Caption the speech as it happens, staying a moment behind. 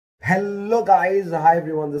Hello guys, hi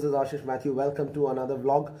everyone, this is Ashish, Mathew. Welcome to another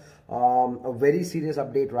vlog. A very serious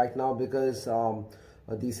update right now because the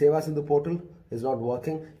Seva Sindhu portal is not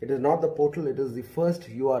working. It is not the portal, it is the first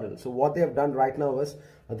URL. So what they have done right now is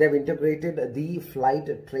they have integrated the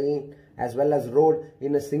flight, train as well as road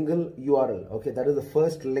in a single URL. Okay, that is the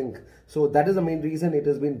first link. So that is the main reason it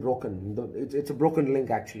has been broken. It's a broken link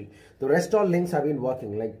actually. The rest all links have been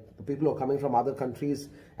working, like people who are coming from other countries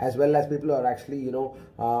as well as people who are actually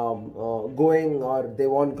going or they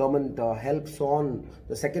want government help, so on.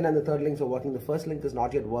 The second and the third links are working. The first link is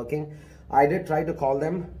not yet working. I did try to call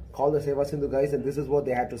the Seva Sindhu guys, and this is what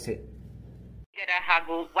they had to say.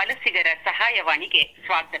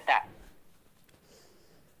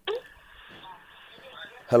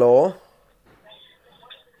 Hello.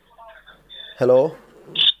 Hello.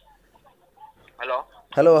 Hello.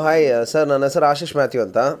 Hello. Hi, sir. Nana sir, Ashish Mathew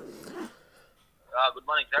anta. Good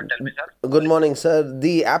morning, sir. Tell me, sir. Good morning, sir.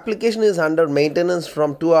 The application is under maintenance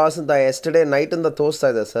from 2 hours in the yesterday night in the Toast,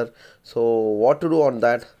 sir. So, what to do on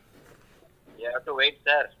that? You have to wait,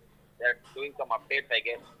 sir. They're doing some updates, I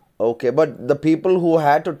guess. Okay, but the people who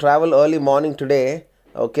had to travel early morning today,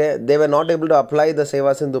 okay, they were not able to apply the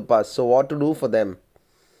Seva Sindhu pass. So, what to do for them?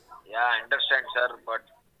 Yeah, I understand, sir. But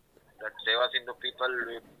that Seva Sindhu people,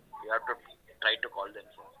 we have to try to call them,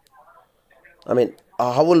 sir. I mean,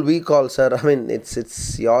 how will we call, sir? I mean,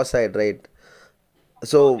 it's your side, right?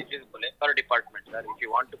 So, This is labor department, sir. If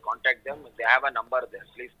you want to contact them, they have a number there.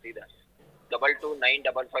 Please see that.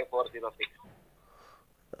 229555406.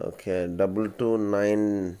 okay,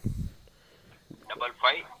 229.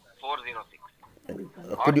 55406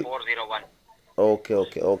 or Could you? 401.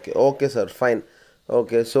 Okay, sir, fine.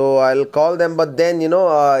 Okay, so I'll call them, but then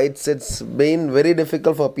it's been very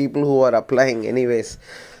difficult for people who are applying, anyways.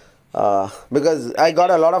 Because I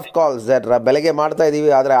got a lot of calls that ಬೆಳಗ್ಗೆ ಮಾಡ್ತಾ ಇದೀವಿ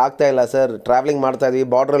ಆದರೆ ಆಗ್ತಾ ಇಲ್ಲ sir, travelling ಮಾಡ್ತಾ ಇದೀವಿ,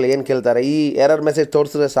 ಬಾರ್ಡ್ರಲ್ಲಿ ಏನು ಕೇಳ್ತಾರೆ, ಈ ಎರರ್ ಮೆಸೇಜ್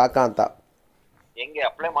ತೋರಿಸಿದ್ರೆ ಸಾಕಾ ಅಂತ. ಹೆಂಗೆ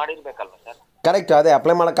ಅಪ್ಲೈ ಮಾಡಿರ್ಬೇಕಲ್ವ ಸರ್? ಕರೆಕ್ಟ್, ಅದೇ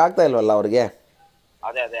ಅಪ್ಲೈ ಮಾಡಕ್ಕೆ ಆಗ್ತಾ ಇಲ್ವಲ್ಲ ಅವ್ರಿಗೆ.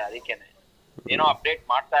 ಅದೇ ಅದಕ್ಕೇನೆ ಏನೋ ಅಪ್ಡೇಟ್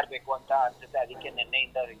ಮಾಡ್ತಾ ಇರಬೇಕು ಅಂತ ಅನ್ಸುತ್ತೆ, ಅದಕ್ಕೆ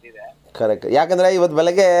ನಿನ್ನೆಯಿಂದ ಇದಿದೆ. ಕರೆಕ್ಟ್, ಯಾಕಂದ್ರೆ ಇವತ್ತು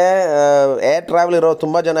ಬೆಳಗ್ಗೆ ಏರ್ ಟ್ರಾವೆಲ್ ಇರೋ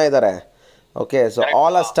ತುಂಬ ಜನ ಇದ್ದಾರೆ. Okay, so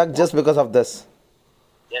all are stuck just because of this.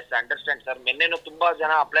 Yes, understand, sir. ನಿನ್ನೆನೂ ತುಂಬಾ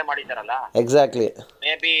ಜನ ಅಪ್ಲೈ ಮಾಡಿದಾರಲ್ಲ. Exactly.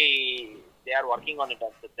 Maybe they are working on it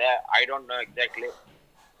ಅನ್ಸುತ್ತೆ. I don't know exactly.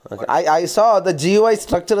 Okay. I saw the GUI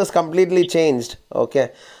structure is completely changed. Okay,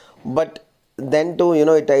 but then too,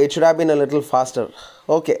 it should have been a little faster.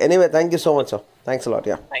 Okay. Anyway, thank you so much, sir. Thanks a lot.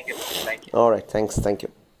 Yeah. Thank you. All right. Thanks. Thank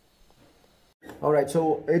you. All right, so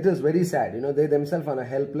it is very sad, they themselves are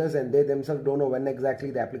helpless and they themselves don't know when exactly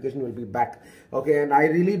the application will be back. Okay, and I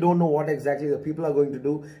really don't know what exactly the people are going to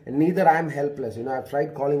do, and neither I am helpless. I've tried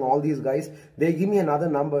calling all these guys. They give me another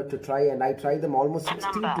number to try, and I tried them almost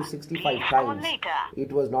 60 to 65 times.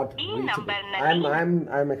 It was not reachable.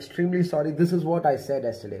 I'm extremely sorry. This is what I said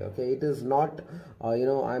yesterday. Okay, it is not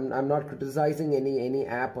I'm not criticizing any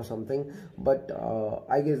app or something, but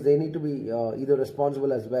I guess they need to be either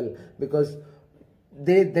responsible as well, because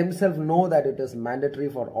they themselves know that it is mandatory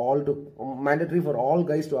for all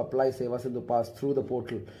guys to apply Seva Sindhu pass through the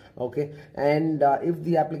portal. Okay, and if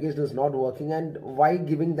the application is not working, and why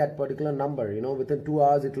giving that particular number, within 2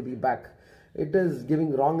 hours it will be back, it is giving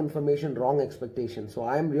wrong information, wrong expectation. So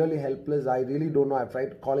I am really helpless. I really don't know. I've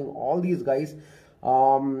tried calling all these guys.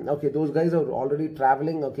 Okay, those guys are already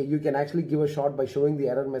traveling. Okay, you can actually give a shot by showing the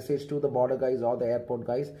error message to the border guys or the airport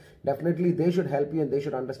guys. Definitely they should help you and they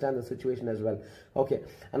should understand the situation as well. Okay,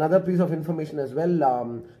 another piece of information as well,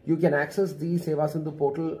 you can access the Seva Sindhu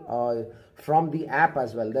portal from the app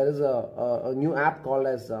as well. There is a new app called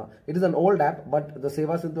as it is an old app, but the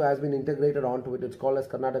Seva Sindhu has been integrated onto it. It's called as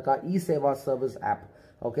Karnataka E-Seva Service app.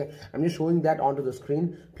 Okay, I'm just showing that onto the screen.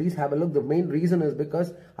 Please have a look. The main reason is because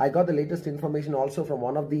I got the latest information also from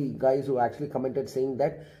one of the guys who actually commented saying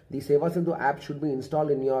that the Seva Sindhu app should be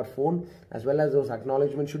installed in your phone, as well as those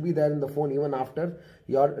acknowledgements should be there in the phone even after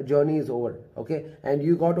your journey is over. Okay, and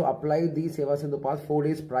you got to apply the Seva Sindhu pass 4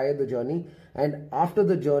 days prior the journey, and after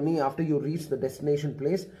the journey, after you reach the destination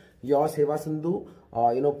place, your Seva Sindhu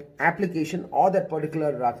application or that particular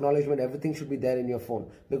acknowledgement, everything should be there in your phone,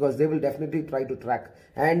 because they will definitely try to track.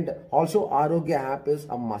 And also Arogya app is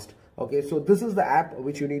a must. Okay, so this is the app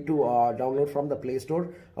which you need to download from the Play Store.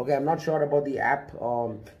 Okay, I'm not sure about the app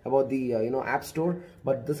about the App Store,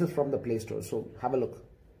 but this is from the Play Store, so have a look.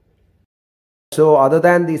 So other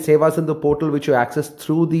than the Seva Sindhu portal which you access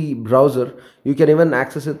through the browser, you can even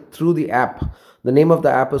access it through the app. The name of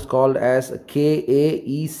the app is called as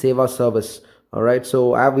KAE Seva Service. All right,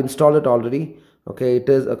 so I have installed it already. Okay, it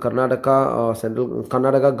is a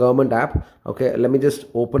Karnataka government app. Okay, let me just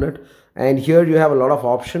open it, and here you have a lot of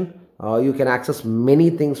option. You can access many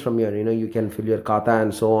things from here. You can fill your Khata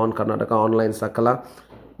and so on. Karnataka Online Sakala.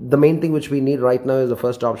 The main thing which we need right now is the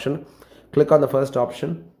first option. Click on the first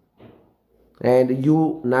option and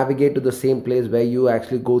you navigate to the same place where you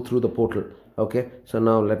actually go through the portal. Okay, so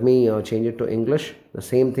now let me change it to English. The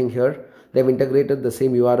same thing here. They've integrated the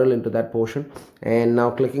same URL into that portion, and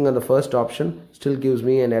now clicking on the first option still gives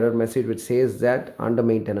me an error message which says that under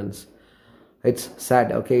maintenance. It's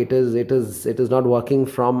sad. Okay, it is not working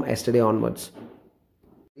from yesterday onwards.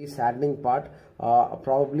 The saddening part,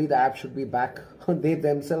 probably the app should be back. They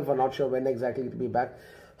themselves are not sure when exactly it will be back.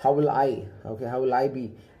 How will I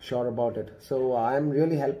be sure about it? So I'm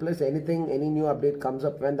really helpless. Any new update comes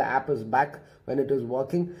up when the app is back, when it is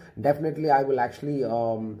working, definitely I will actually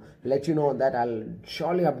let you know on that. I'll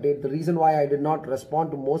surely update. The reason why I did not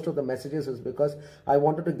respond to most of the messages is because I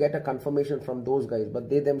wanted to get a confirmation from those guys, but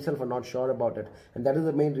they themselves are not sure about it, and that is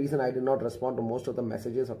the main reason I did not respond to most of the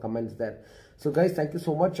messages or comments there. So guys, thank you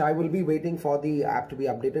so much. I will be waiting for the app to be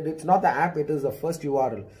updated. It's not the app, it is the first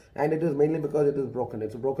URL, and it is mainly because it is broken.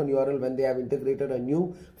 It's a broken URL when they have integrated a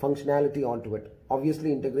new functionality onto it.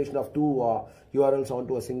 Obviously, integration of two URLs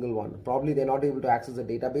onto a single one. Probably they're not able to access the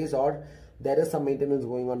database, or there is some maintenance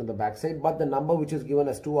going on in the backside, but the number which is given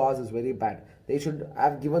as 2 hours is very bad. They should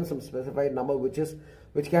have given some specified number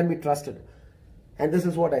which can be trusted. And this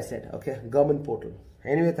is what I said. Okay, government portal.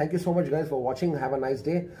 Anyway, thank you so much guys for watching. Have a nice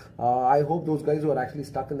day. I hope those guys who are actually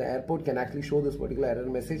stuck in the airport can actually show this particular error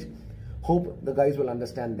message. Hope the guys will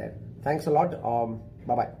understand that. Thanks a lot.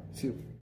 Bye bye. See you.